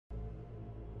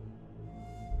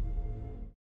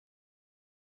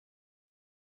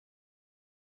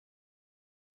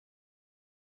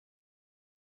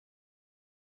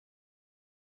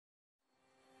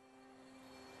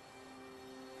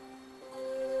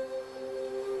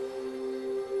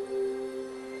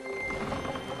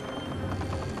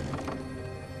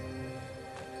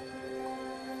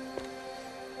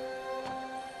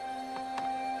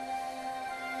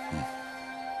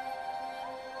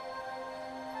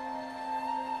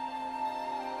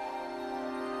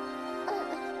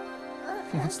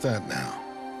What's that now?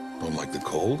 Don't like the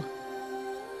cold?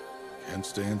 Can't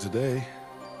stay in today.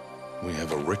 We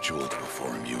have a ritual to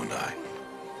perform, you and I.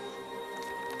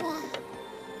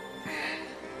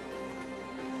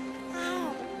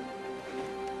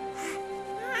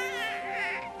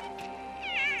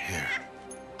 Here.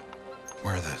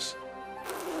 Wear this.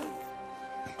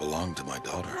 It belonged to my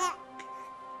daughter.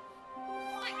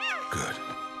 Good.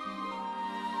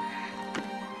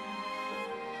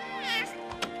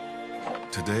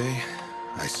 Today,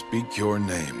 I speak your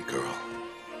name, girl.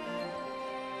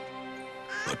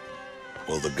 But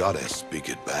will the goddess speak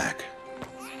it back?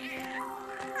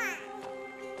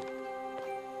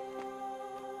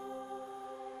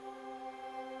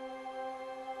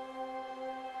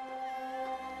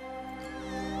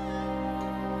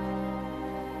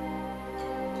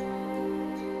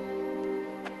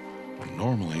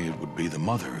 Normally, it would be the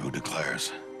mother who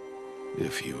declares,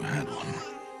 if you had one.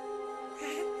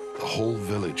 The whole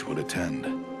village would attend,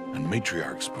 and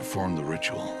matriarchs perform the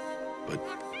ritual. But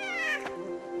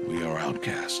we are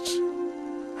outcasts.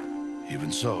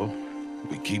 Even so,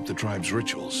 we keep the tribe's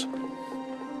rituals.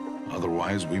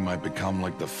 Otherwise, we might become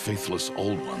like the faithless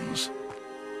old ones,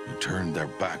 who turned their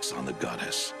backs on the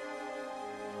goddess.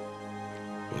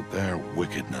 But their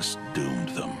wickedness doomed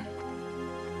them.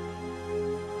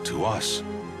 To us,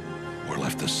 were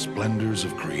left the splendors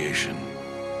of creation.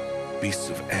 Beasts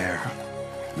of air,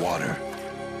 water,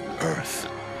 earth,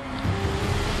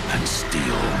 and steel.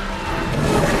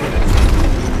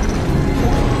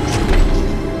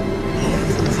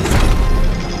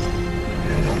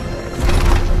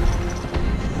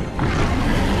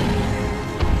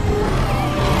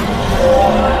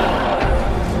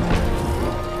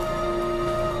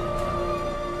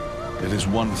 It is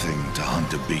one thing to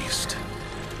hunt a beast,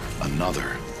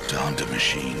 another to hunt a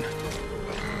machine.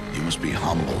 You must be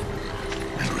humble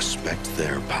and respect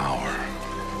their power.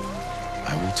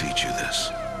 I will teach you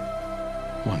this.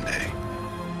 One day.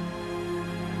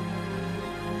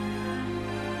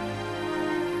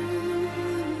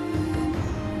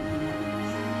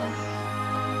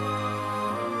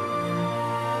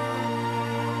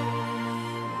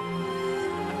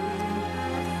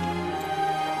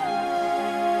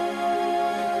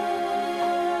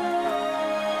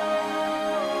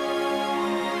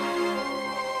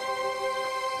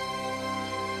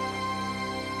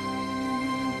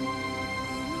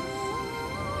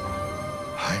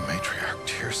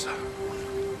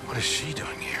 What is she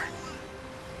doing here?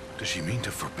 Does she mean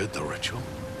to forbid the ritual?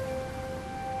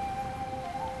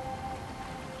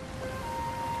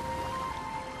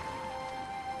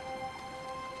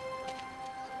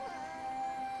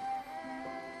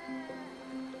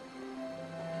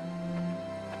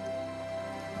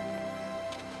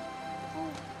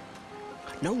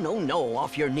 No,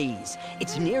 off your knees.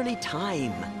 It's nearly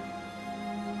time.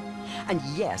 And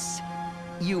yes,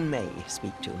 you may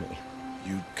speak to me.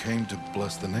 You came to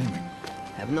bless the naming.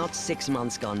 Have not 6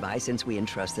 months gone by since we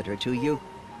entrusted her to you?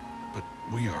 But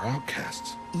we are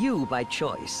outcasts. You by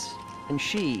choice, and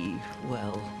she,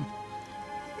 well...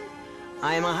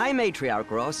 I am a High Matriarch,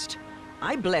 Rost.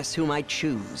 I bless whom I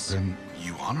choose. Then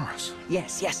you honor us.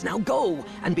 Yes, now go,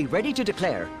 and be ready to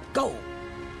declare. Go!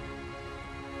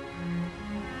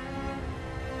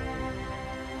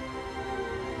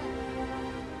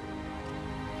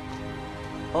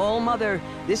 Oh, Mother,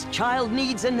 this child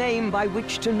needs a name by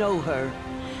which to know her.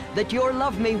 That your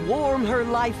love may warm her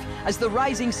life as the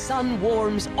rising sun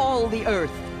warms all the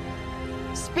earth.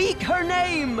 Speak her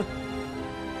name!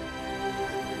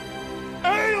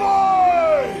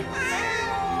 Aloy!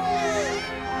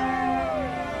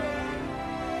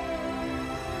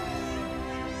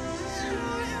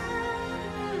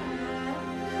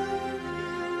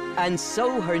 And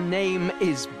so her name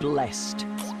is blessed.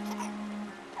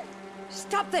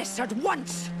 Stop this at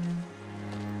once!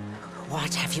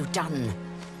 What have you done?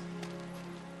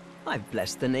 I've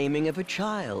blessed the naming of a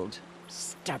child.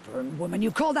 Stubborn woman,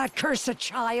 you call that curse a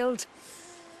child?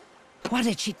 What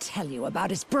did she tell you about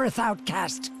his birth,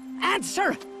 outcast?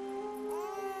 Answer!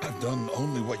 I've done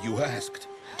only what you asked.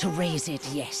 To raise it,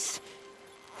 yes.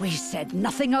 We said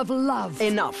nothing of love.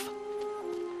 Enough.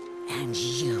 And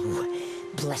you,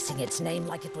 blessing its name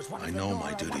like it was one of I the know Nora,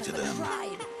 my duty one of to the them.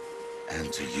 tribe.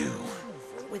 And to you.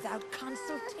 Without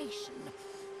consultation.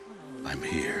 I'm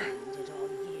here.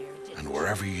 And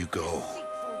wherever you go,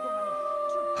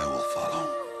 I will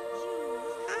follow.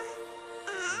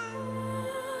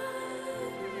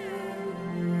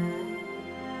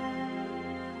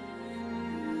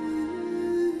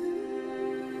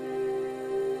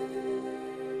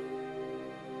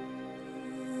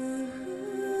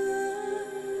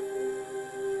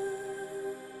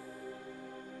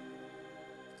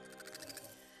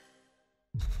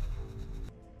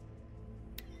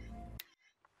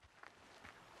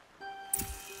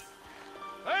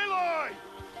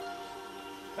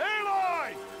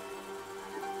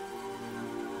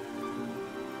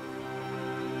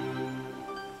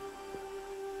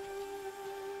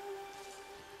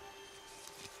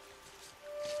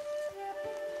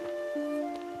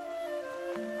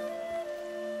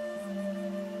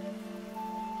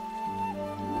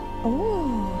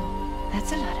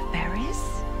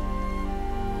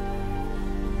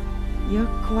 You're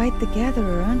quite the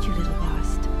gatherer, aren't you, little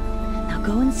bast? Now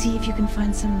go and see if you can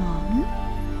find some more, hmm?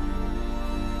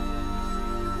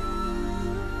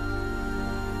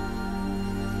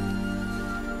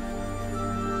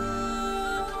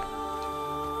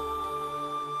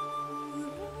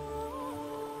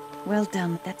 Well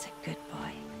done, that's a good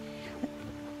boy.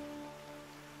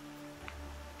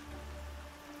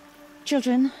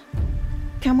 Children,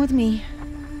 come with me.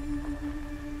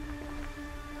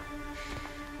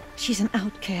 She's an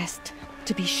outcast,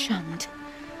 to be shunned.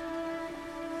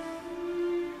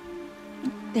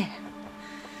 There.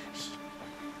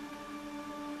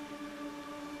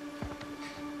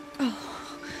 Oh,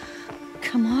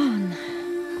 come on.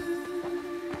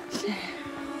 There.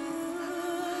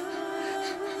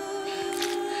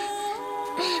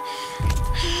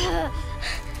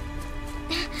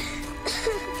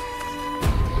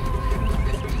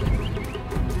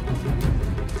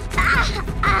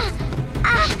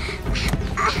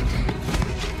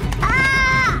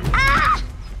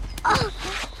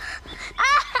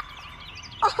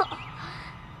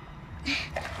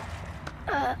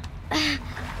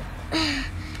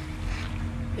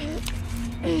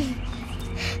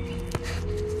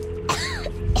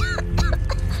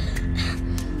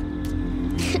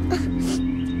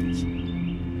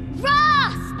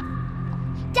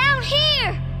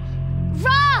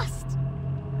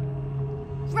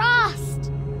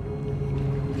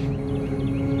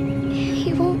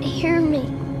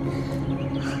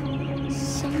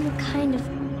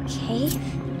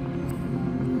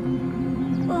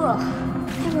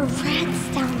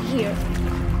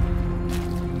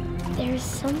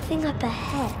 Something up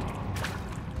ahead.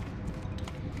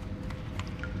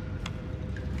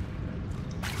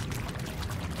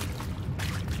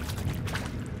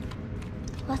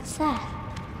 What's that?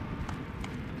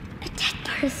 A dead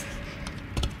person.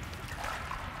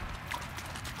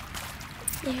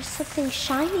 There's something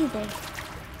shiny there.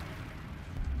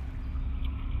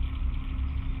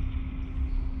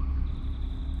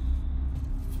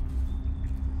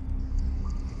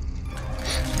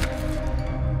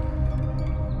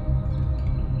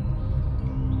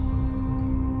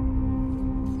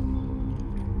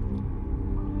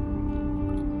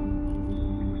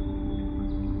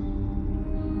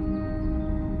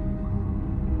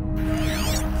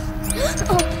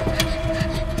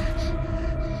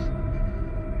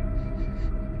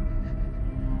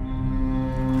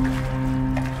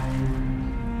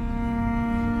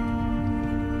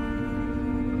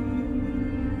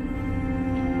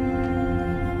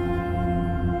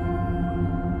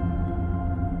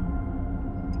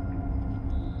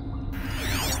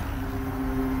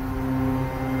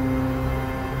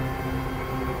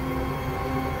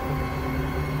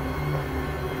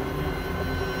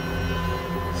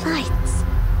 Lights.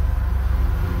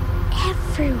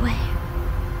 Everywhere.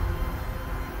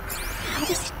 How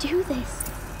does he do this?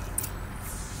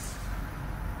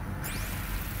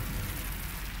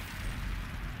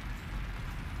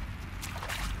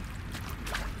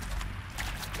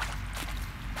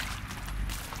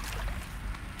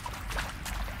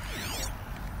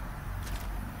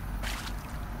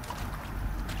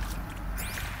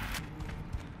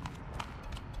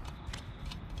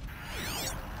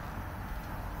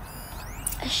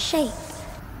 A shape.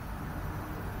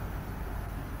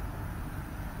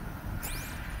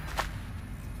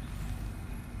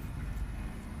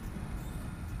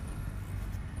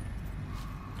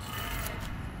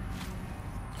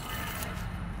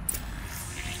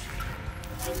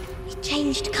 It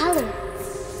changed color.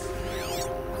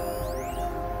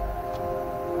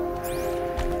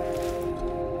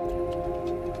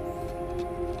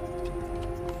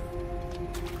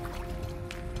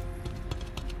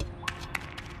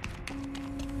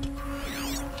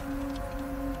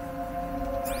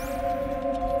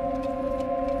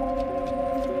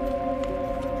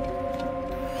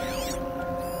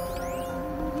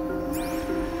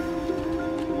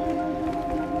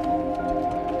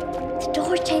 The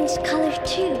door changed color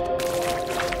too.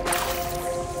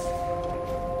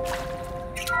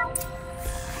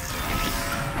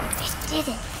 It did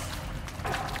it.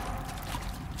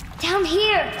 Down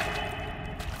here.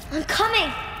 I'm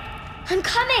coming. I'm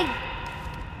coming.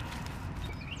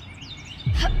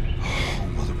 Oh,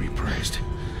 Mother be praised.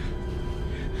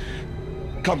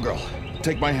 Come, girl.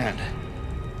 Take my hand.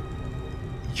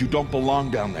 You don't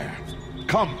belong down there.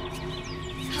 Come.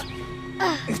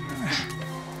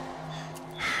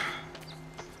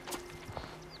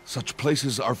 Such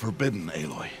places are forbidden,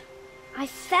 Aloy. I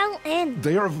fell in.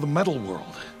 They are of the metal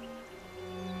world.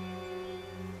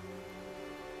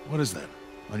 What is that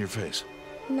on your face?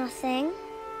 Nothing.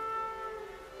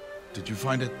 Did you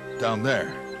find it down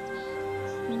there?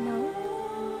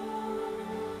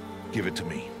 Give it to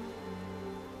me.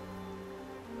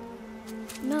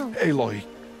 No. Aloy,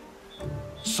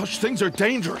 such things are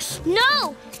dangerous.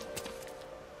 No!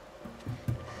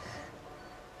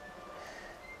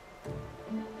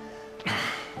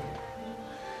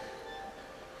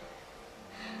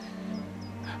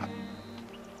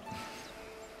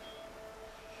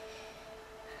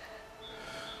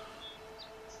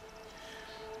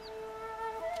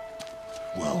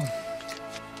 Well,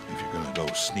 if you're gonna go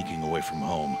sneaking away from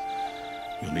home,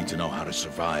 you'll need to know how to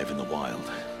survive in the wild.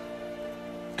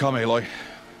 Come, Aloy.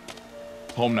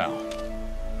 Home now.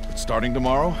 But starting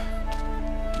tomorrow,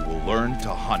 you will learn to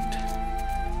hunt.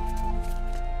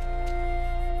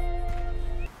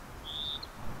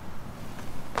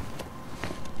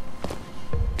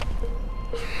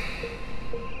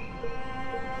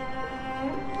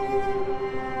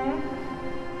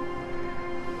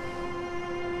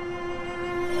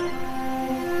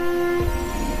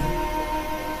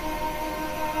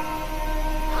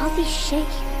 All these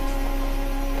shapes.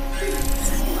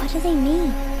 What do they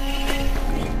mean?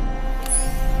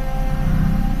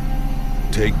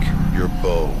 Take your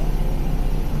bow.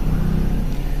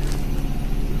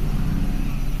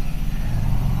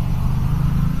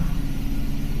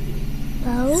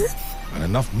 Bow? And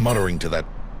enough muttering to that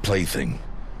plaything.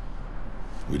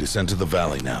 We descend to the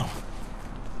valley now.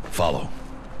 Follow.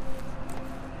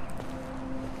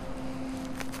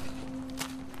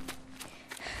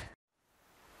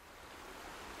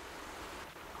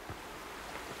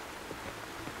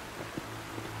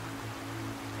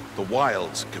 The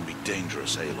wilds can be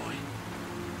dangerous, Aloy.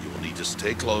 You will need to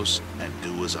stay close and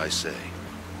do as I say.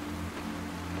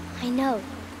 I know.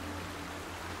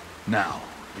 Now,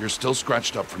 you're still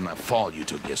scratched up from that fall you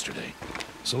took yesterday.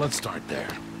 So let's start there.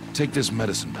 Take this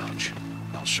medicine pouch.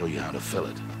 I'll show you how to fill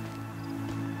it.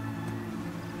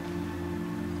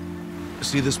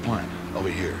 See this plant over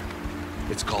here?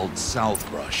 It's called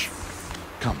southbrush.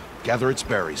 Come, gather its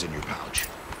berries in your pouch.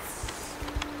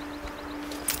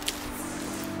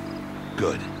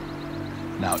 Good.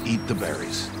 Now eat the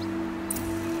berries.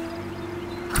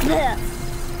 Blech.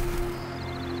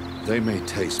 They may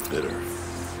taste bitter,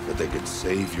 but they could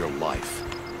save your life.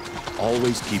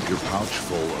 Always keep your pouch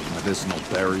full of medicinal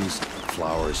berries,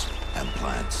 flowers, and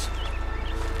plants.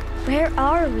 Where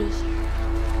are we?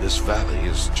 This valley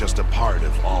is just a part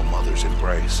of All Mother's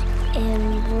embrace.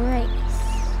 Embrace.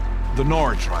 The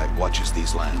Nora tribe watches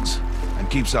these lands and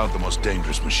keeps out the most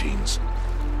dangerous machines.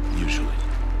 Usually.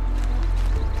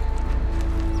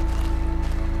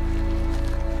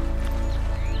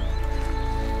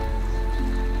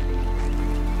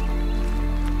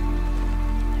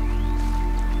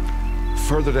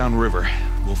 Further downriver,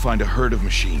 we'll find a herd of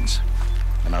machines,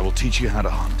 and I will teach you how to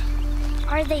hunt.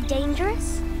 Are they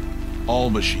dangerous? All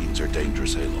machines are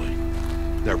dangerous,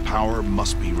 Aloy. Their power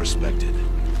must be respected.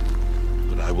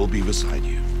 But I will be beside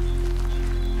you.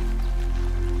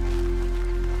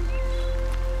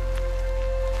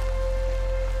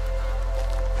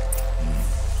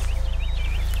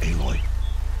 Aloy,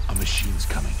 a machine's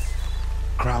coming.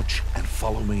 Crouch and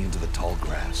follow me into the tall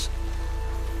grass.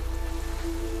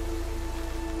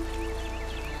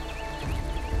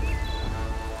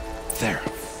 There.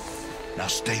 Now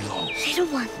stay low. Little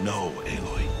one. No,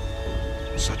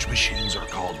 Aloy. Such machines are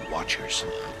called watchers.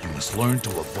 You must learn to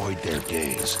avoid their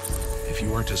gaze. If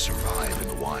you are to survive in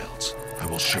the wilds, I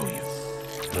will show you.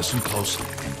 Listen closely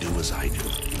and do as I do.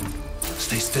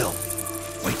 Stay still.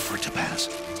 Wait for it to pass.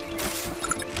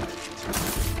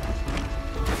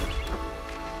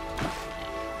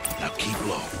 Now keep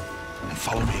low and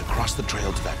follow me across the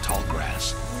trail to that tall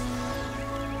grass.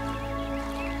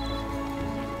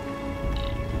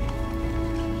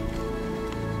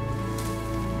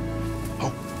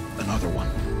 Another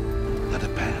one. Let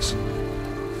it pass.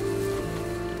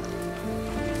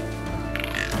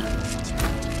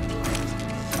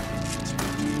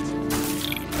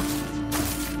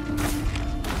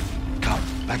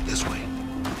 Come, back this way.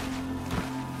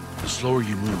 The slower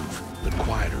you move, the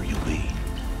quieter you'll be.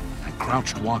 And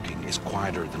crouched walking is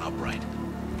quieter than upright.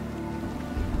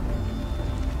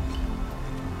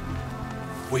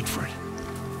 Wait for it.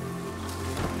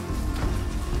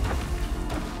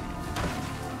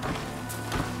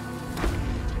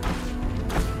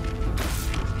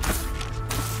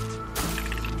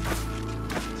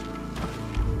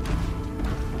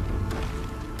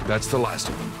 That's the last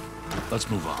of them. Let's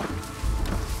move on.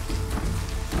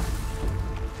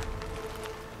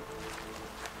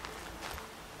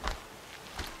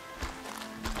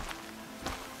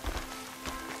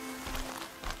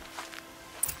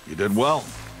 You did well.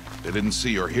 They didn't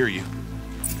see or hear you.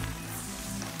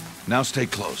 Now stay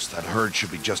close. That herd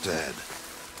should be just ahead.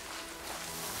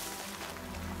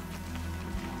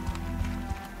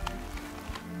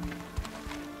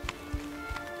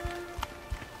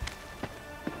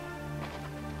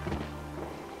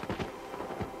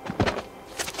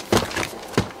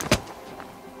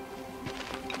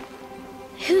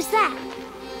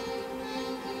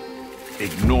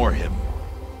 Ignore him.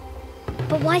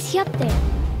 But why is he up there?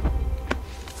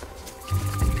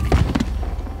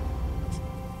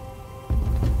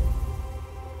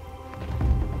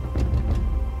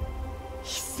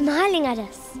 He's smiling at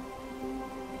us.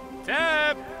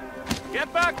 Teb!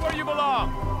 Get back where you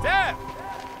belong! Teb!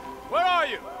 Where are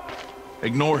you?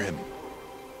 Ignore him.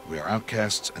 We are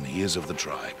outcasts, and he is of the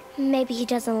tribe. Maybe he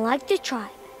doesn't like the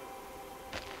tribe.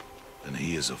 Then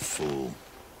he is a fool.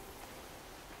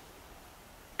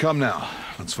 Come now,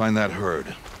 let's find that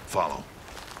herd. Follow.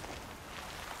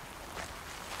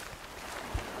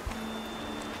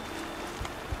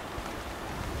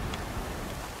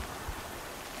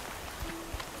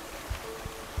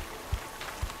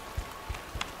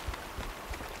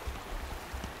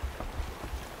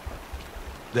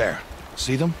 There.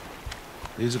 See them?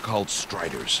 These are called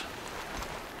striders.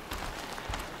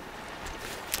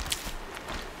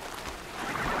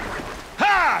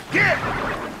 Ha! Get!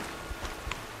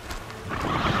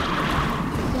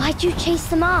 Why'd you chase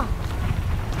them off?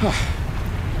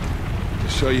 To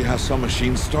show you how some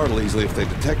machines startle easily if they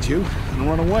detect you and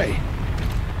run away.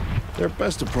 They're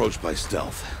best approached by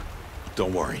stealth.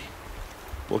 Don't worry.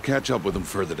 We'll catch up with them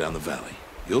further down the valley.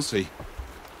 You'll see.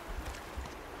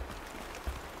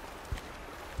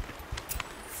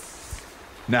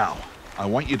 Now, I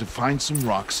want you to find some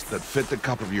rocks that fit the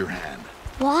cup of your hand.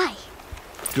 Why?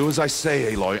 Do as I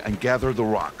say, Aloy, and gather the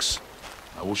rocks.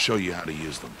 I will show you how to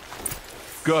use them.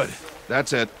 Good.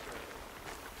 That's it.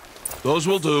 Those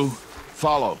will do.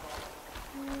 Follow.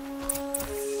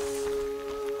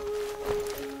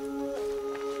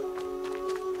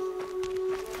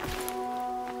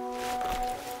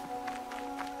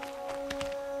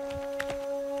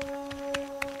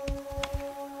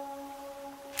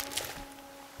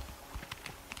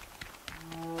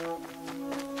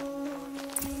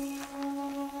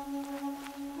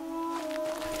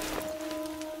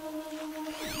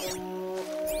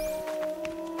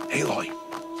 Aloy,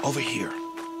 over here.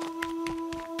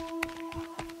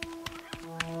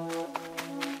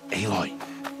 Aloy,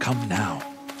 come now.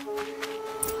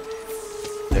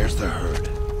 There's the herd.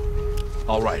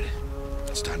 All right,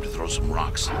 it's time to throw some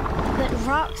rocks. But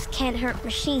rocks can't hurt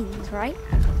machines, right?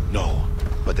 No,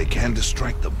 but they can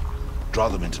distract them. Draw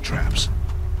them into traps.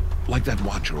 Like that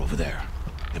watcher over there.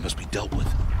 It must be dealt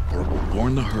with, or it will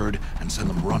warn the herd and send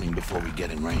them running before we get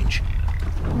in range.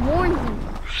 Warn them?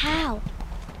 How?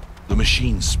 The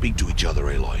machines speak to each other,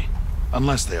 Aloy.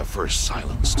 Unless they are first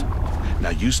silenced. Now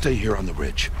you stay here on the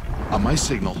ridge. On my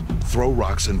signal, throw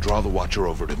rocks and draw the watcher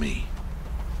over to me.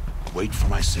 Wait for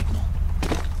my signal.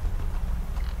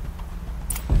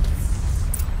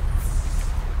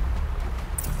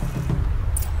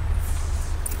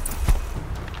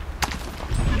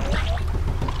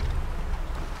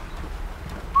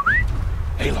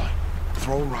 Aloy,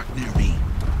 throw a rock near me.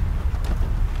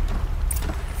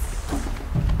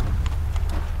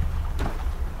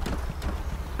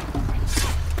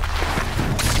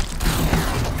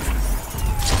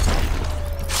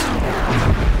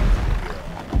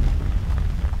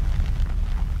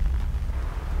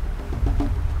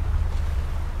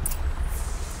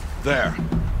 There.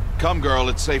 Come, girl,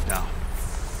 it's safe now.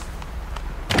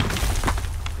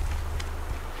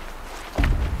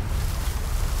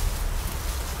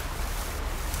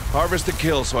 Harvest the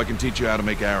kill so I can teach you how to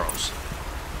make arrows.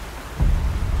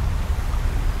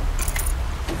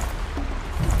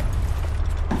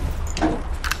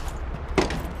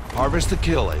 Harvest the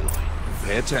kill, Aloy.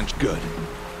 Pay attention. Good.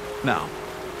 Now,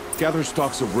 gather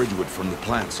stalks of ridgewood from the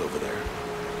plants over there.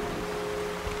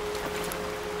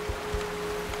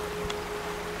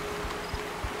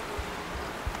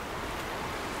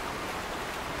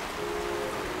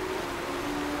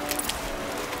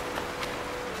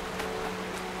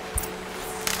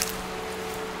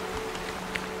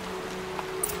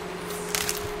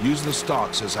 Use the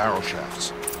stalks as arrow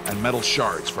shafts, and metal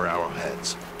shards for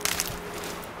arrowheads.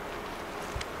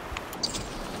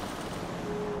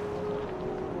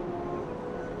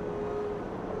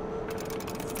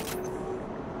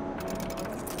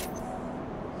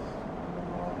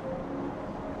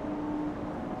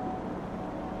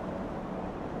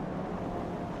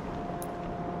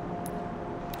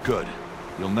 Good.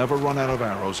 You'll never run out of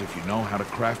arrows if you know how to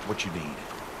craft what you need.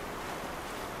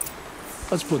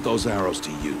 Let's put those arrows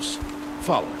to use.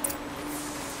 Follow.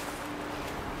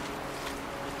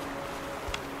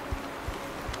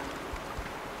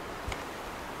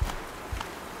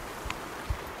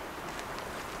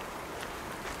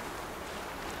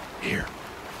 Here,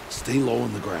 stay low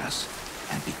in the grass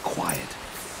and be quiet.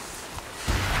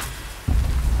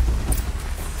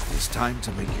 It's time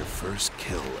to make your first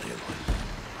kill, Aloy.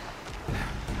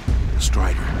 The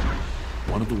Strider.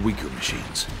 one of the weaker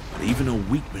machines. But even a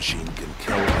weak machine can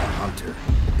kill a hunter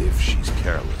if she's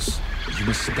careless. You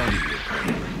must study your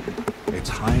prey. Its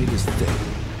hide is thick,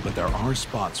 but there are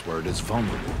spots where it is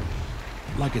vulnerable,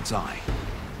 like its eye.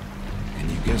 Can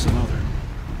you guess another?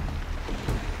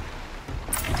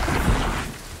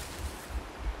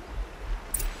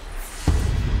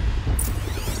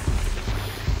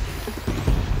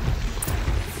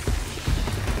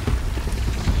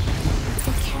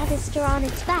 Still on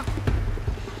its back.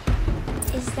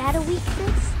 Is that a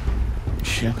weakness?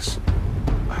 Yes.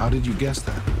 How did you guess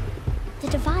that? The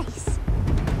device.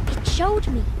 It showed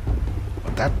me.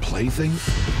 But that plaything?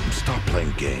 Stop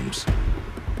playing games.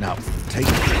 Now, take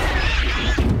it.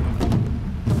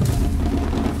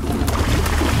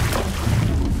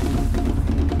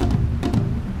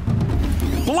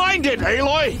 Blind it,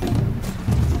 Aloy!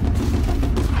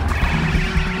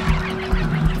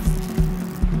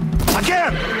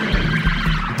 Again!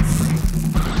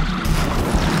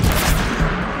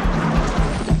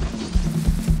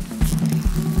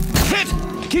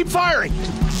 Keep firing!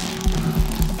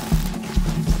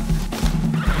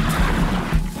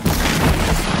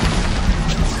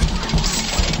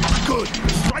 Good.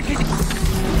 Striking.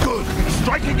 Good.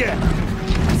 Strike again.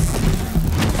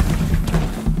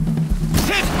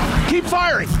 Hit! Keep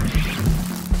firing!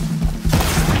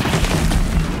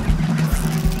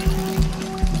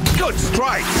 Good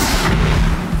strike!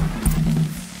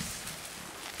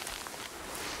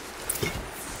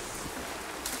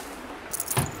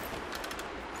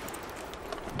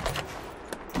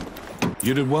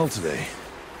 You did well today,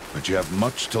 but you have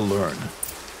much to learn.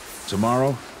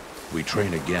 Tomorrow, we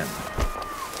train again.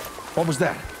 What was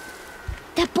that?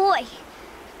 That boy!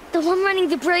 The one running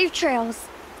the brave trails.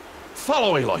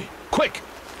 Follow Aloy, quick!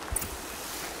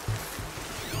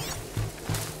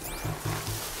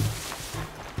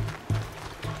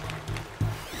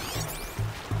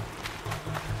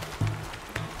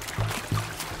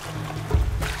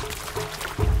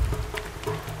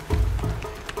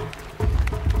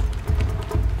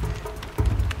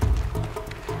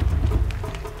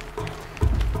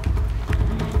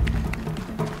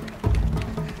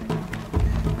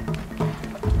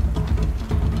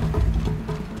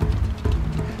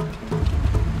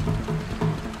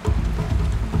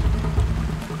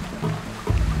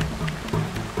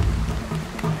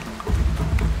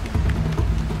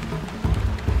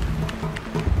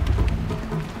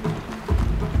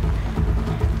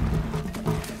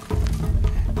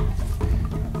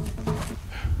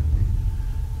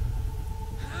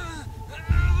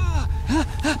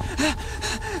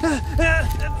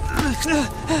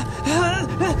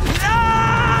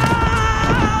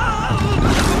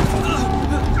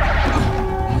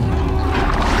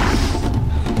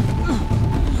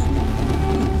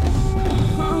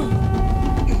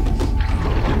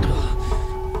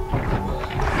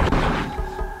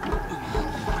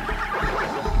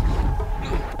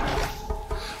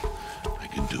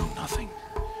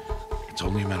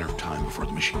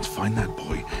 Find that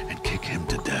boy and kick him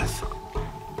to death.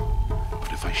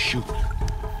 But if I shoot,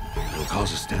 it'll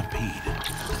cause a stampede,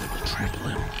 and it will trample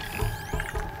him.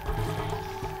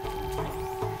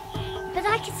 But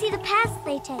I can see the paths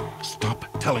they take. Stop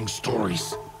telling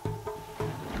stories.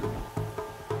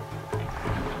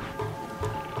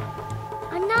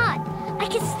 I'm not. I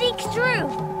can sneak through.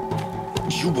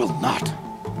 You will not.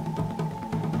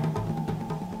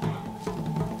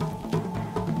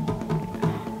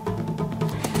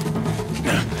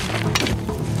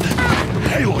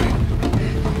 Aloy!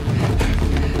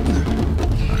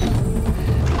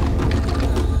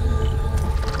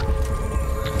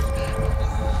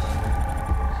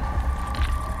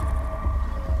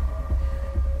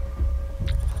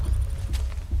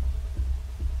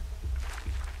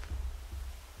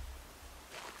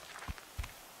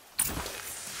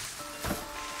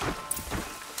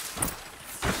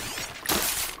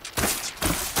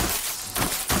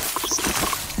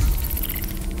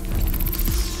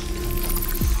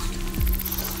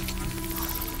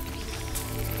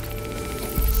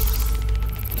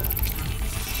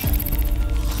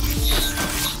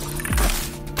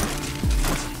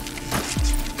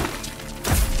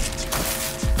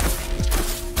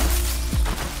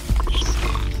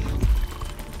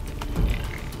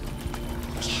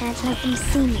 Can't let them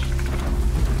see me.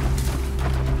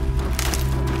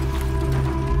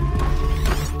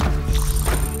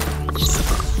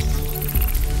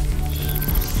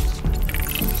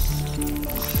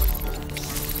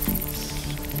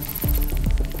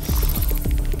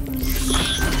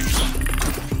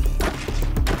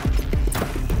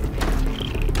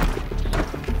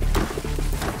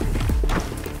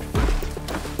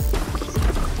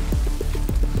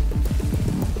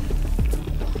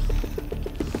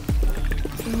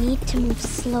 need to move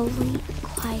slowly,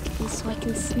 quietly, so I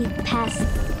can sneak past them.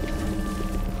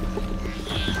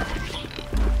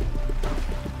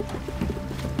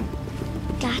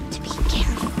 Got to be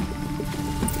careful.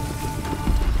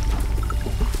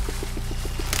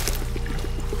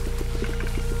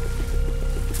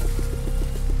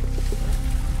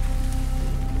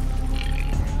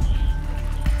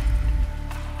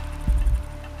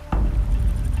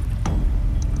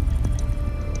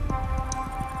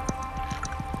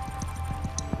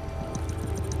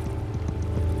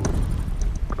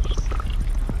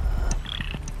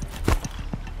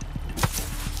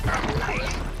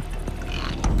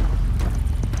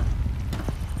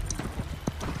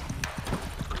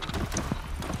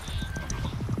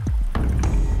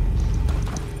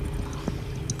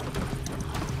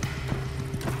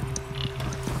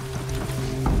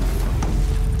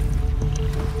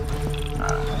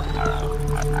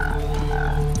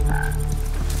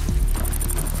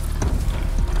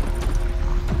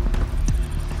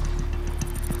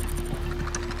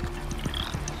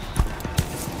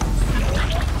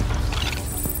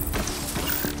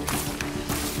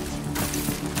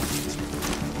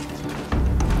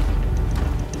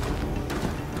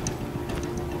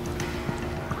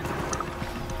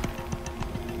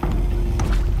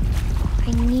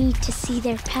 To see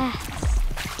their paths.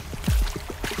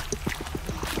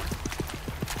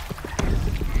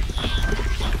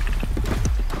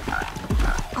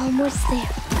 Almost there.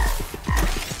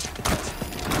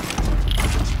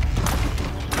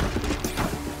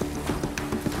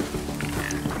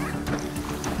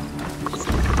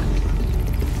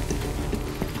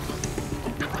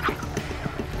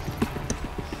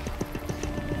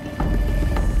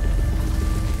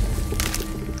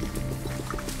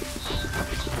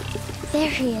 There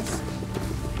he is.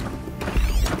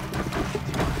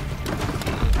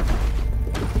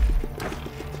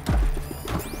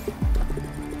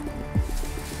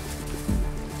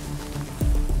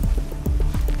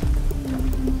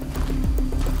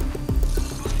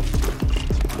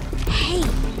 Hey!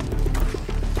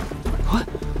 What?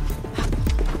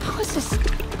 How is this?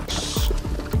 Shh.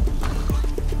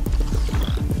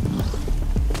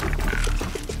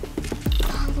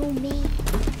 Follow me.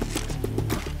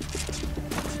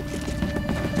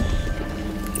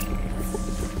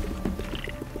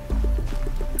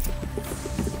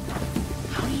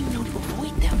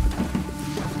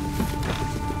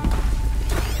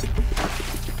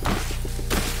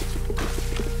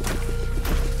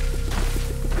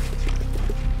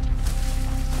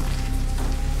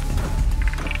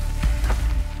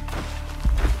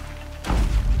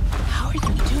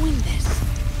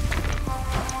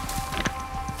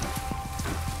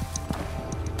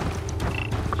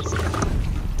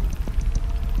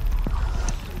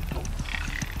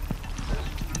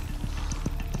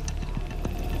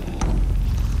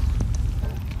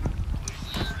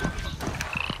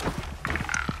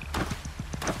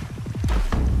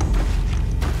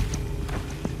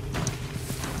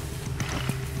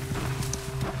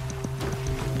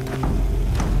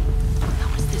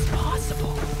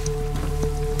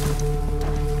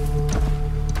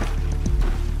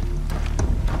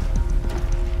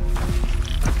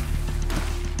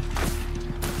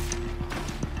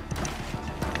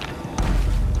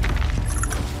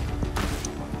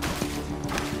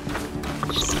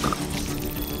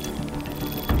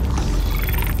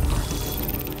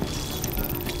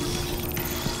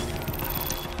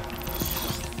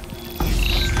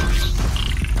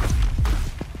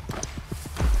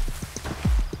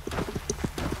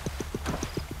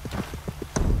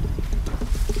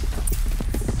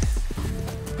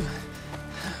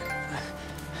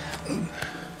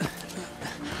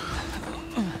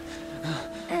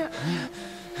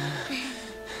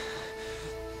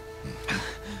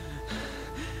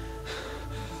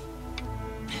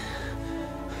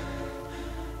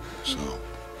 So,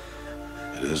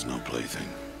 it is no plaything.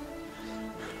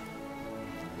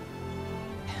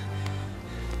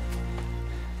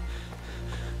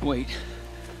 Wait.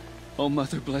 Oh,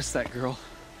 Mother, bless that girl.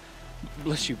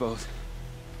 Bless you both.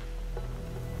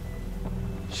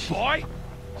 Boy!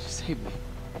 She saved me.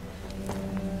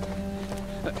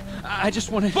 I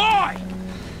just wanted... Boy!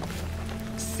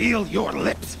 Seal your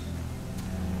lips!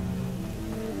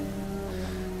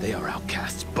 They are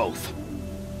outcasts, both.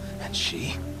 And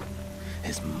she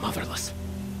is motherless.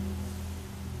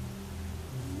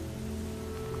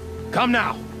 Come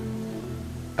now!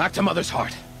 Back to Mother's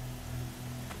heart.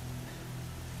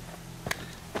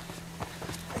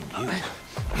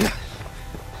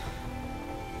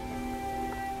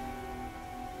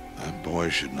 That boy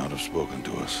should not have spoken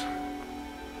to us.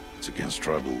 It's against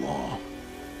tribal law.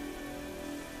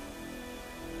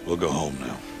 We'll go home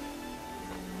now.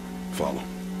 Follow.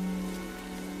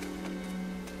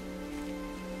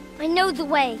 I know the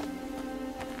way.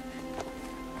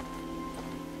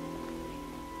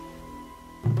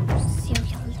 Seal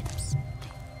your lips.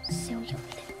 Seal your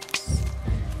lips.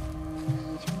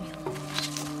 Seal your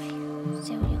lips.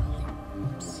 Seal your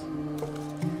lips.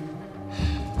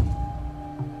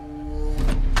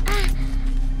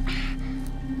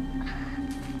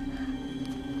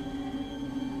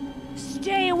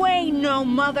 Stay away, no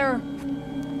mother!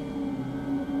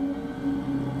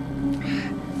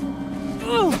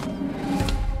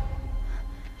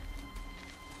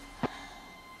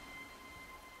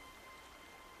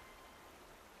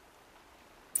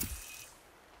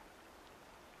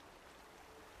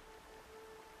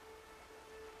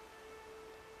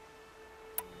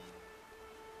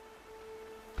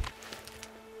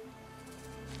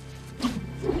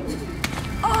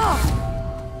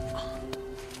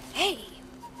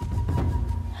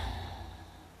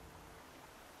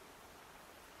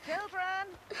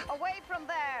 Away from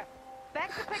there!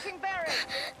 Back to picking berries!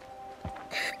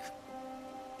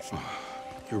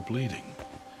 You're bleeding.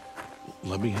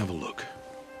 Let me have a look.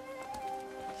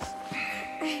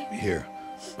 Here,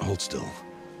 hold still.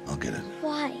 I'll get it.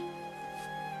 Why?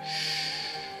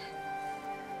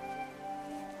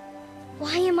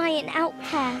 Why am I an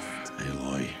outcast?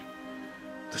 Aloy,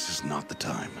 this is not the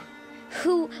time.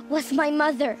 Who was my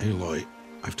mother? Aloy,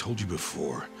 I've told you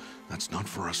before, that's not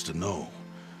for us to know.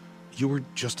 You were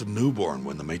just a newborn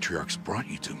when the matriarchs brought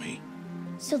you to me.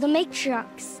 So the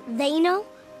matriarchs, they know?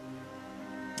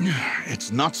 It's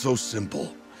not so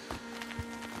simple.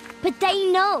 But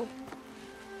they know.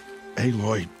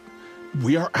 Aloy,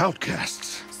 we are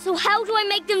outcasts. So how do I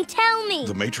make them tell me?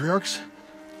 The matriarchs?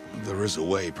 There is a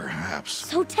way, perhaps.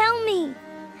 So tell me.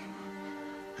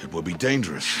 It would be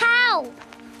dangerous. How?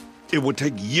 It would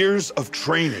take years of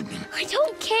training. I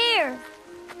don't care.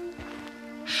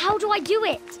 How do I do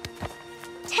it?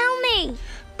 Tell me!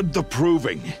 The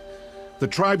proving. The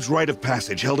tribe's rite of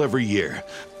passage held every year.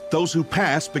 Those who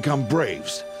pass become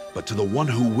braves. But to the one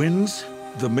who wins,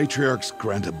 the matriarchs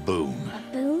grant a boon. A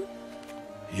boon?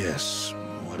 Yes,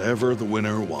 whatever the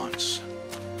winner wants.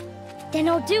 Then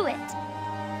I'll do it.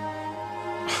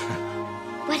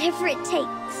 Whatever it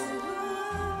takes.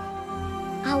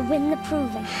 I'll win the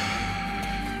proving.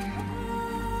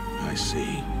 I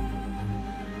see.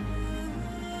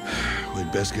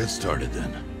 We'd best get started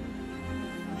then.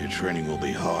 Your training will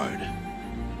be hard,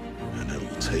 and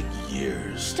it'll take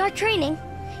years. Start training?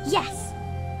 Yes.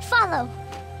 Follow.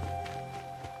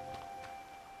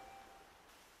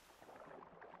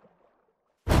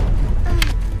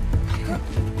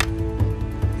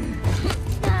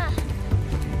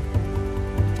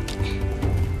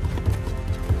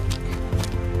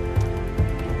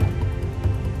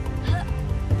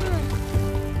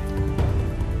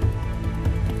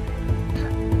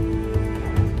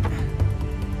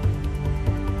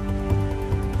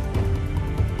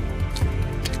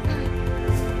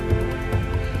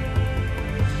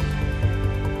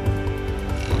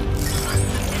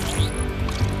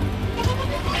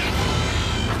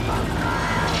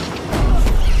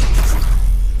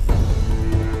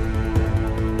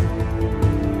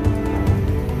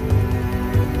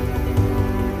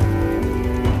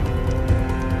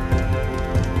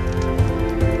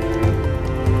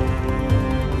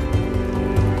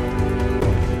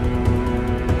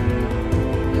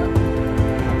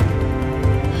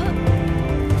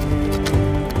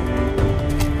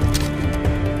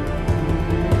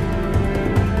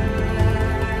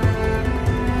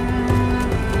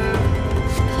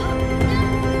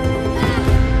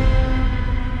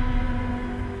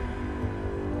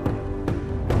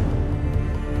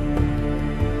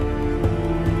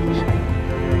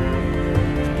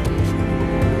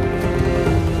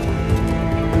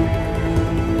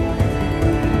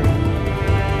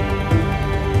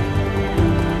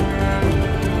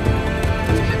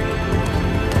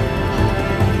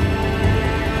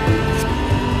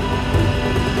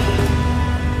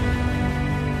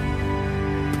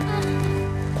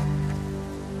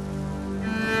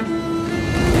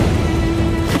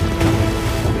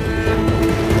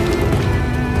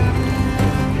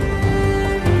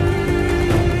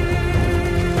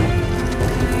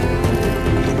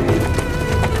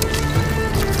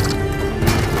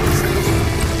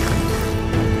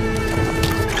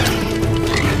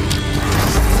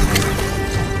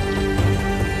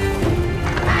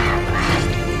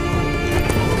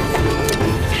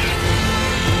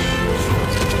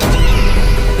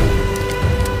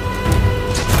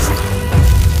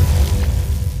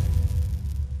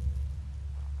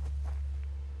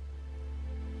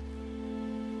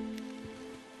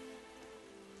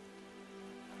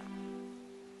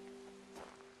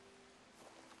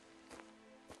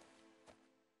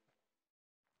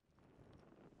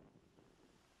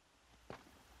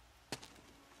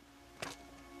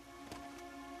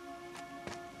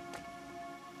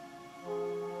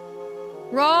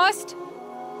 Rost?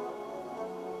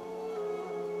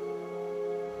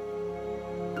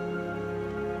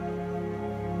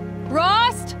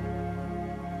 Rost?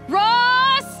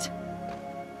 Rost?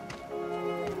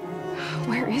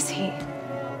 Where is he?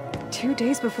 2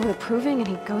 days before the proving and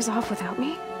he goes off without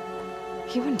me?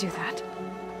 He wouldn't do that.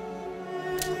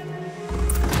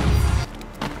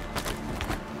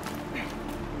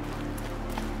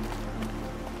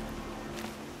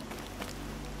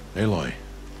 Aloy,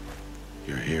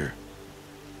 you're here.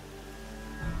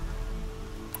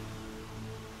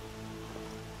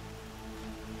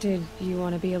 Did you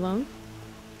want to be alone?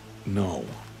 No.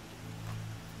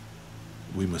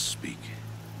 We must speak.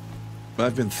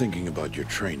 I've been thinking about your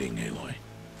training, Aloy.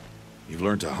 You've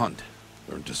learned to hunt,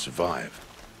 learned to survive.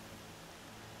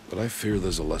 But I fear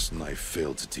there's a lesson I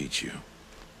failed to teach you.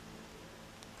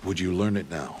 Would you learn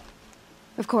it now?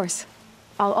 Of course.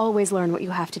 I'll always learn what you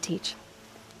have to teach.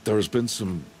 There has been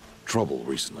some trouble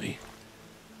recently.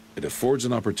 It affords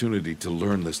an opportunity to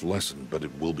learn this lesson, but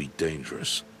it will be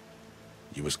dangerous.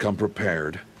 You must come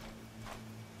prepared,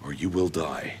 or you will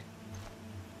die.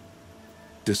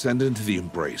 Descend into the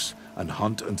Embrace, and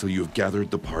hunt until you have gathered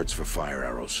the parts for fire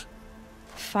arrows.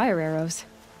 Fire arrows?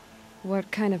 What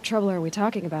kind of trouble are we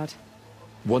talking about?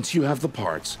 Once you have the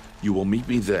parts, you will meet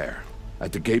me there,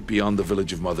 at the gate beyond the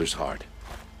village of Mother's Heart.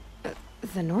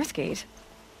 The North Gate?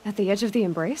 At the edge of the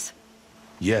Embrace?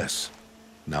 Yes.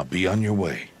 Now be on your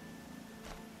way.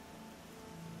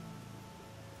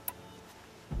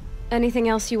 Anything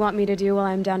else you want me to do while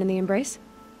I'm down in the Embrace?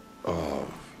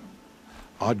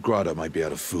 Odd GRATA might be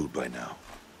out of food by now.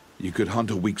 You could hunt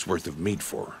a week's worth of meat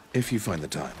for her, if you find the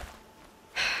time.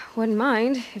 Wouldn't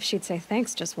mind if she'd say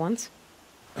thanks just once.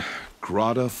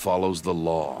 GRATA follows the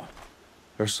law.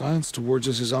 Her silence towards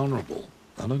us is honorable,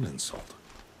 not an insult.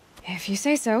 If you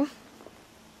say so.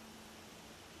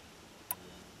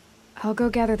 I'll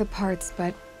go gather the parts,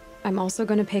 but I'm also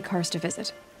going to pay Karst a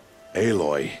visit.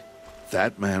 Aloy,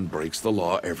 that man breaks the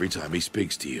law every time he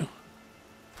speaks to you.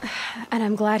 And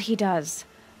I'm glad he does.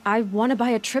 I want to buy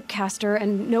a tripcaster,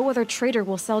 and no other trader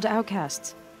will sell to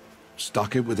outcasts.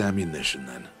 Stock it with ammunition,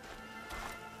 then.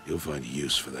 You'll find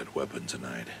use for that weapon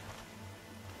tonight.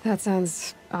 That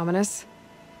sounds ominous.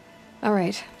 All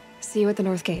right. See you at the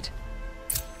North Gate.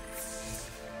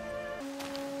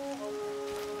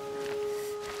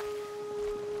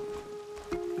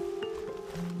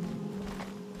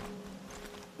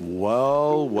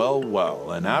 Well, well,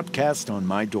 well. An outcast on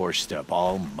my doorstep.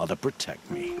 All mother protect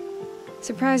me.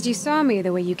 Surprised you saw me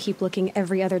the way you keep looking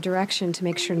every other direction to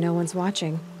make sure no one's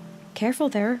watching. Careful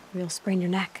there, or you'll sprain your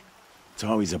neck. It's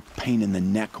always a pain in the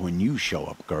neck when you show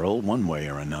up, girl, one way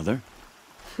or another.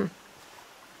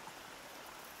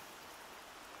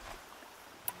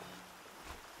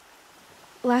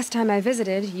 Last time I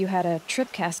visited, you had a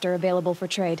tripcaster available for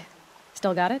trade.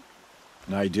 Still got it?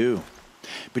 I do.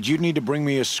 But you'd need to bring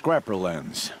me a scrapper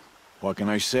lens. What can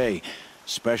I say?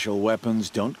 Special weapons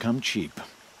don't come cheap.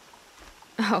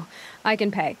 Oh, I can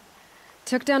pay.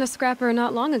 Took down a scrapper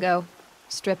not long ago.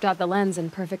 Stripped out the lens in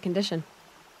perfect condition.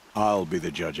 I'll be the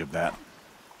judge of that.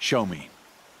 Show me.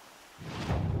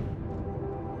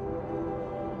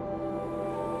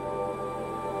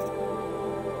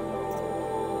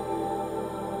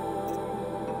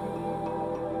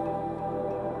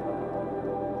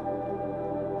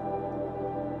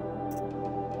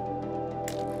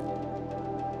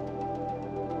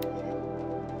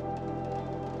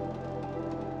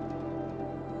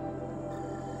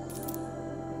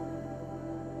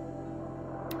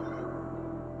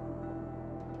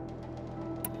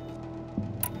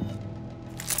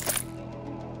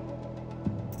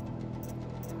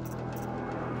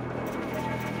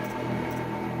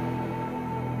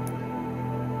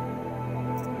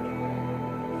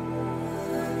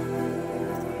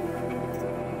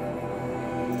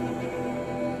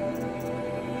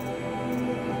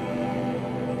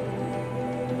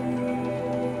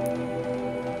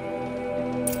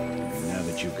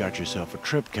 You've got yourself a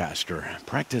tripcaster.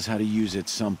 Practice how to use it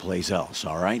someplace else,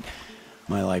 all right?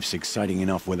 My life's exciting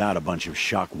enough without a bunch of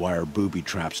shock wire booby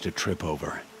traps to trip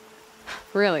over.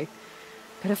 Really?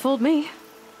 Could have fooled me.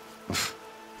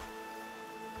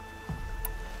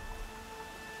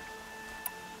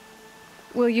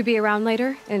 Will you be around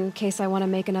later, in case I want to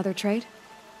make another trade?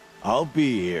 I'll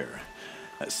be here.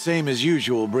 Same as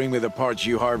usual, bring me the parts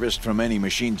you harvest from any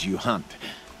machines you hunt.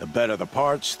 The better the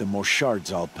parts, the more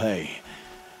shards I'll pay.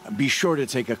 Be sure to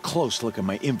take a close look at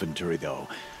my inventory, though.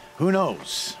 Who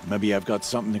knows? Maybe I've got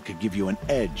something that could give you an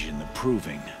edge in the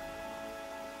proving.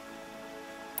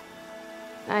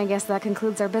 I guess that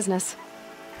concludes our business.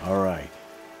 All right.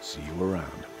 See you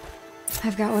around.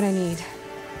 I've got what I need.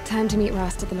 Time to meet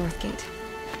Rost at the North Gate.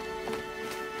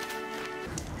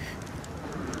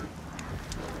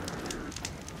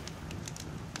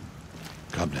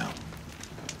 Come now.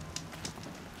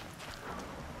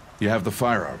 You have the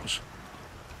fire arrows?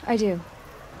 I do.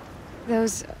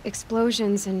 Those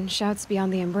explosions and shouts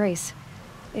beyond the embrace.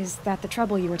 Is that the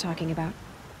trouble you were talking about?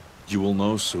 You will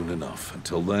know soon enough.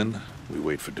 Until then, we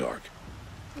wait for dark.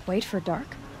 Wait for dark?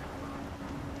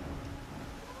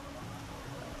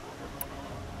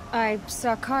 I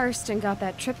saw Karst and got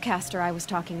that tripcaster I was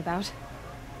talking about.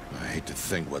 I hate to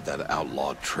think what that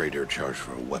outlaw trader charged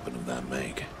for a weapon of that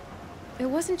make. It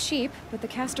wasn't cheap, but the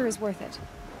caster is worth it.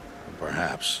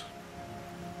 Perhaps.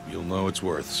 You'll know it's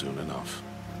worth soon enough.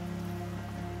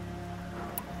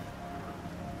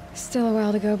 Still a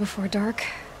while to go before dark.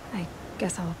 I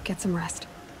guess I'll get some rest.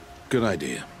 Good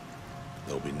idea.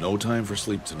 There'll be no time for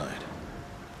sleep tonight.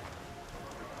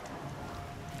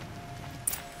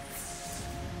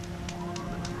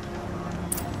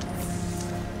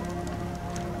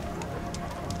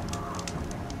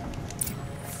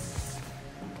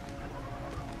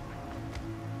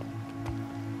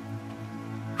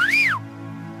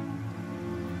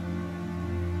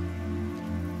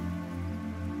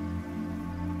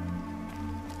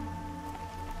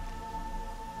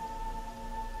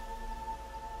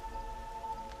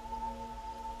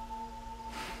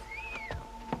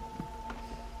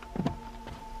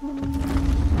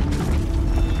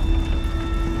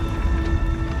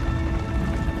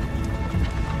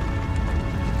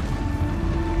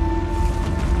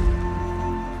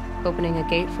 Opening a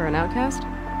gate for an outcast?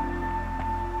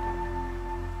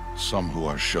 Some who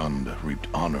are shunned reaped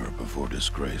honor before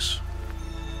disgrace.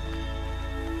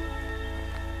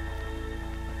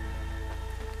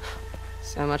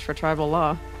 So much for tribal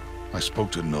law. I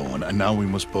spoke to no one, and now we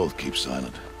must both keep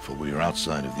silent, for we are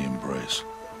outside of the embrace.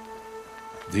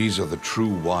 These are the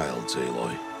true wilds,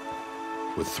 Aloy,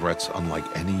 with threats unlike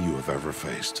any you have ever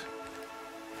faced.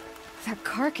 That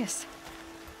carcass.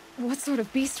 What sort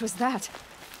of beast was that?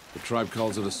 The tribe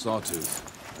calls it a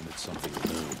sawtooth, and it's something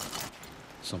new.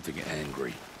 Something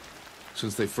angry.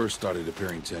 Since they first started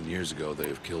appearing 10 years ago, they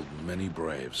have killed many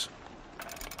braves.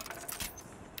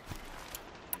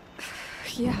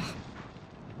 Yeah.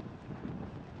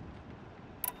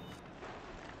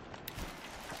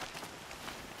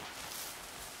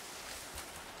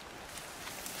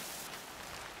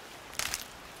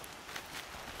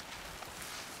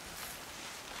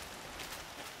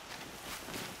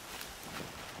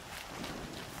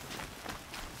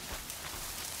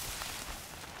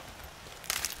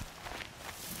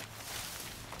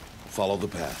 Follow the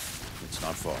path. It's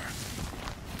not far.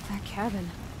 That cabin.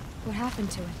 What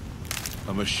happened to it?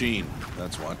 A machine,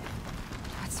 that's what.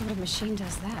 What sort of machine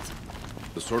does that?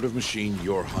 The sort of machine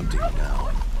you're hunting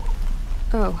now.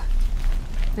 Oh.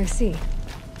 I see.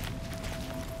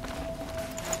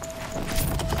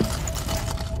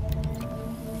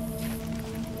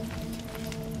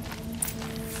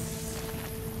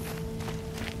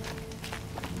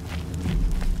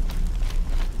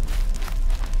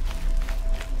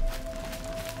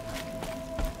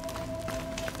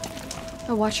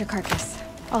 I'll watch your carcass.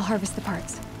 I'll harvest the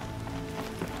parts.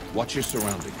 Watch your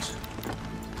surroundings.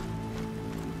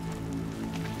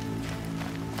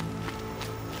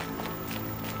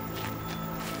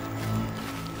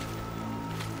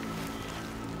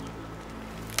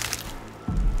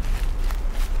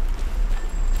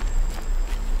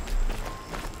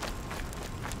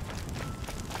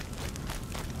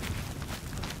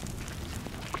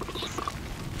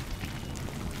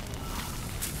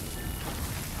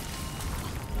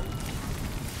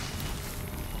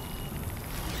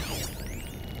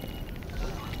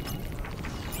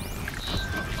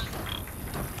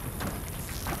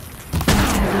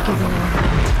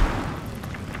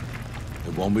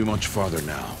 It won't be much farther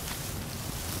now.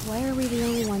 Why are we the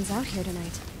only ones out here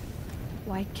tonight?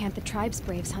 Why can't the tribe's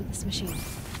braves hunt this machine?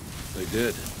 They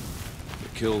did. The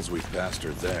kills we've passed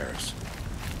are theirs.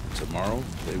 Tomorrow,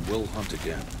 they will hunt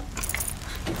again.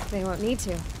 They won't need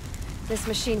to. This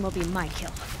machine will be my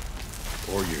kill.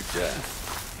 Or your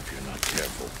death, if you're not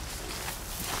careful.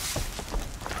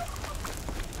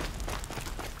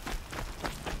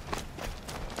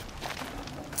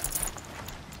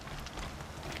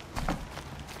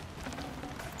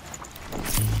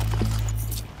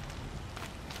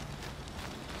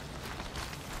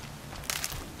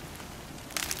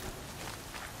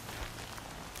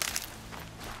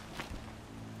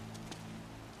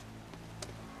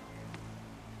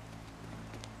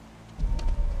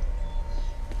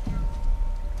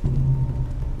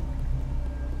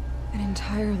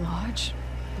 Entire lodge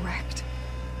wrecked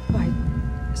by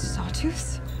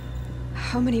sawtooths?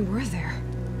 How many were there?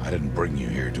 I didn't bring you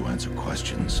here to answer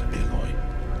questions,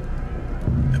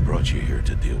 Aloy. I brought you here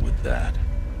to deal with that.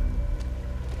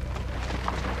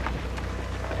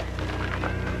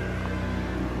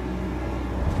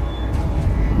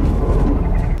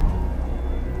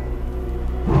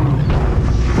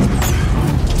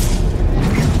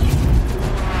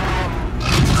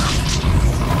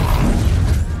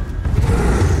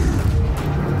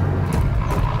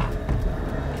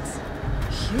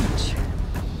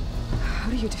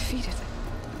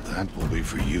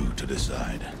 For you to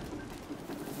decide.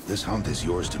 This hunt is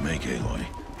yours to make, Aloy.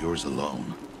 Yours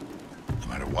alone. No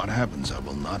matter what happens, I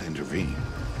will not intervene.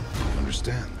 You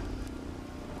understand?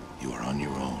 You are on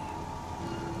your own.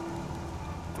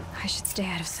 I should stay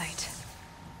out of sight.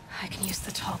 I can use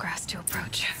the tall grass to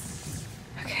approach.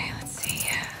 Okay, let's see.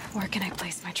 Where can I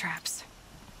place my traps?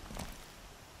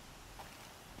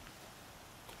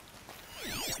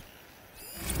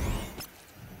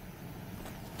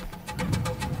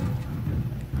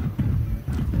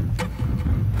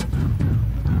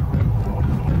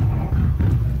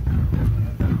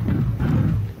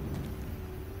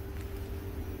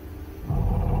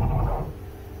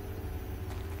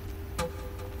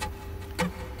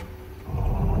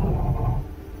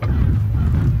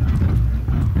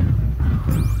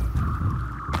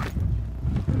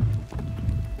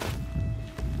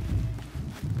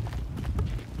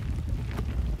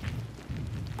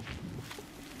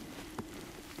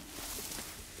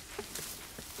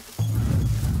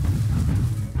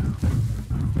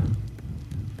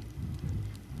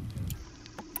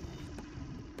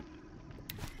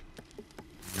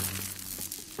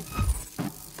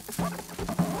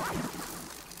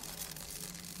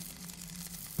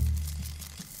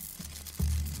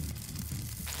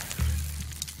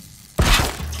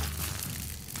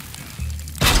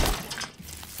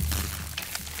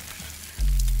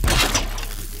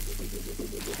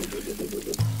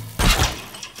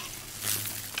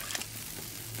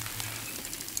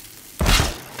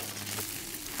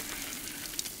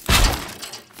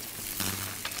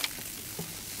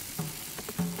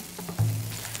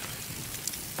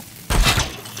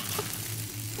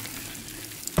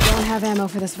 I have ammo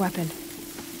for this weapon.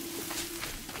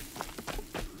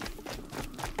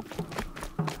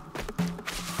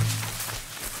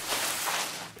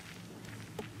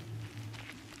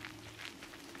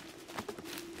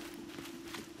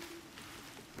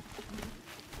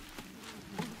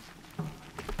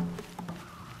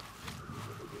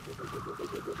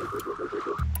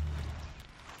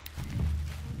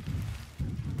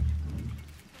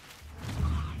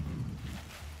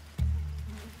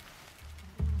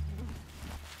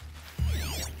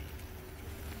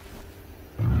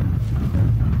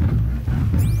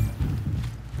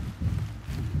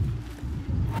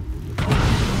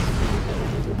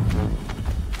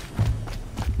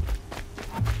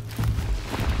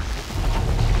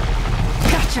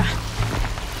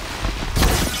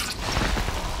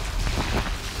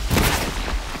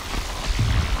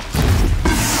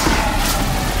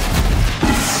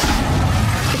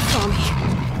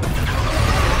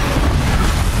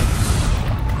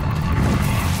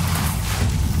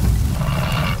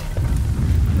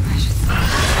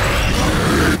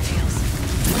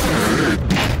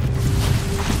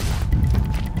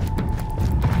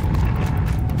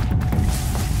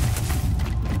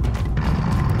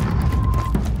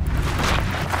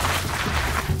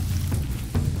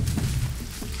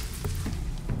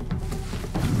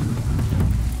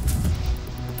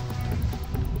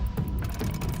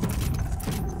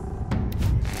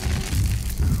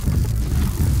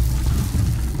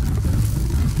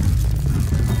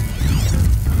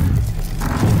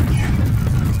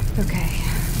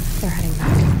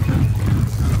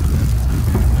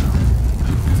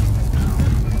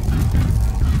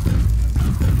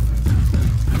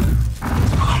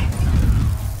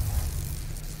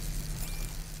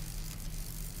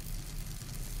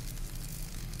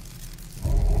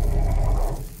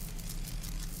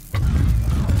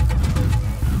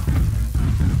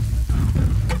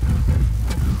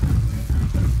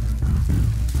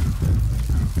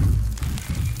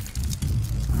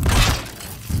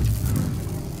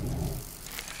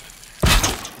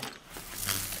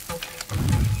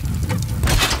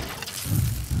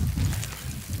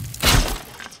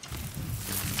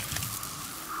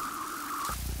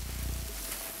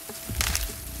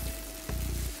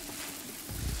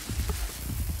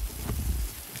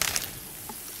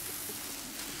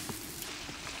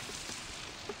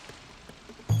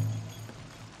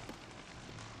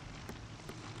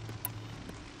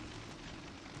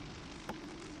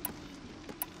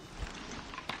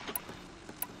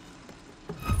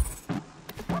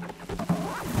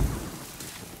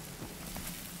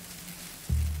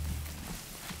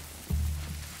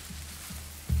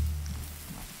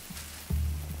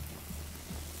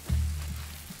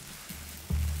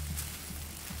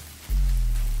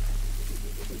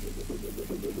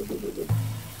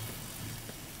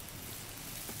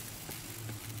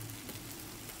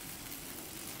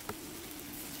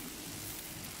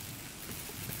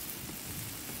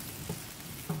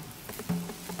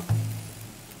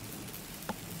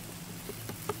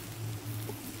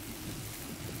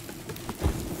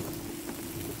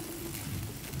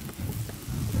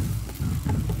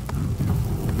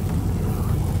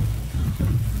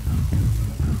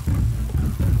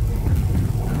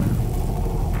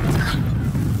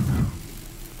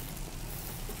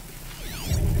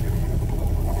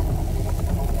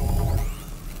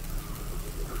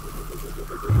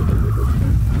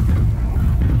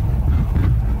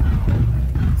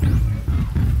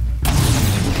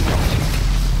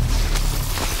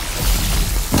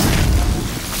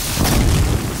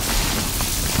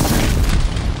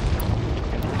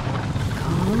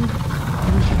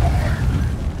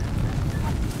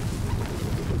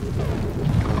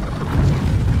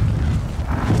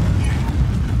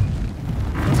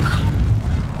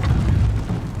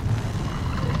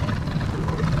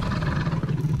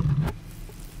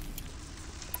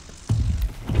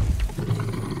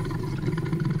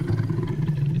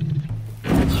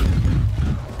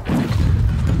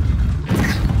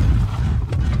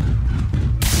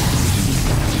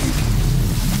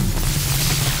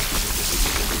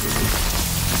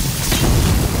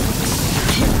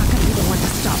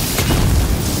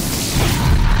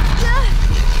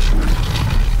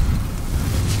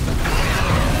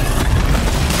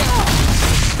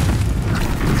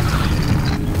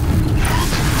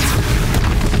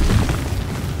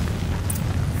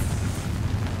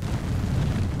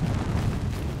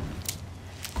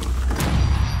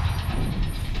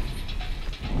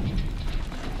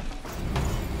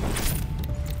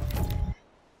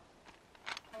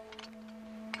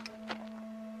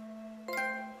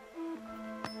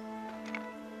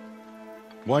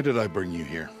 Why did I bring you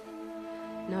here?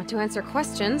 Not to answer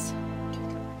questions.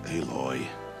 Aloy.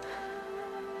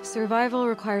 Survival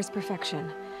requires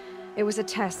perfection. It was a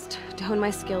test to hone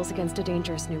my skills against a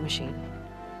dangerous new machine.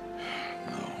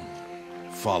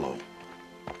 No. Follow.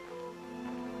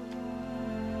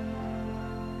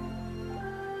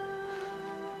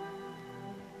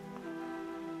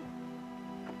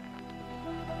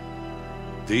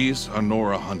 These are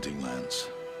Nora hunting lands.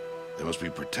 They must be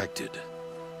protected.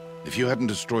 If you hadn't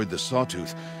destroyed the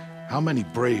Sawtooth, how many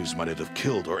Braves might it have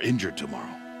killed or injured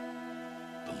tomorrow?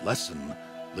 The lesson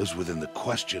lives within the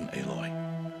question, Aloy.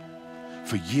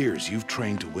 For years, you've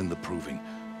trained to win the Proving,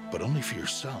 but only for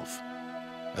yourself.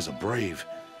 As a Brave,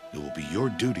 it will be your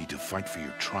duty to fight for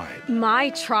your tribe.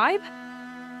 My tribe?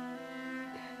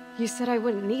 You said I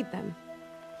wouldn't need them.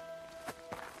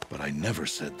 But I never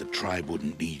said the tribe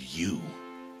wouldn't need you.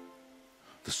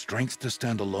 The strength to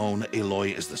stand alone,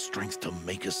 Aloy, is the strength to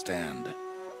make a stand.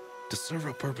 To serve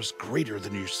a purpose greater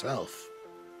than yourself.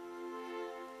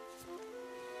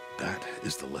 That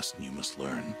is the lesson you must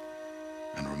learn.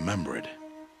 And remember it.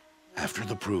 After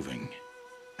the Proving,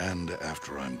 and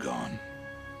after I'm gone.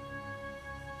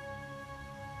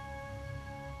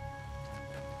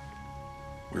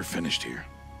 We're finished here.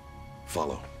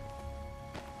 Follow.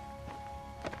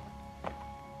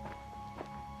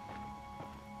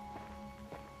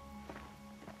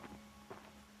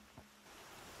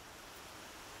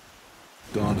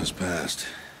 Dawn has passed.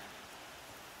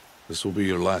 This will be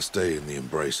your last day in the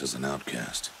Embrace as an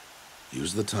outcast.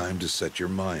 Use the time to set your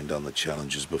mind on the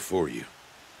challenges before you.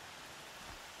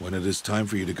 When it is time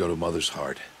for you to go to Mother's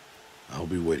Heart, I'll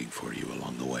be waiting for you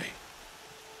along the way.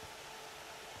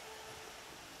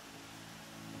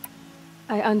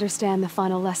 I understand the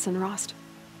final lesson, Rost.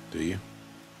 Do you?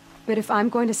 But if I'm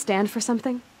going to stand for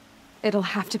something, it'll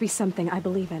have to be something I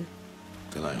believe in.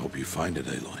 Then I hope you find it,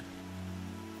 Aloy.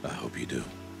 I hope you do.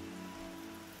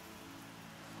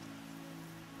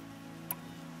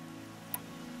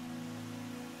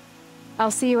 I'll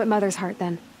see you at Mother's Heart,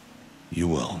 then. You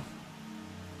will.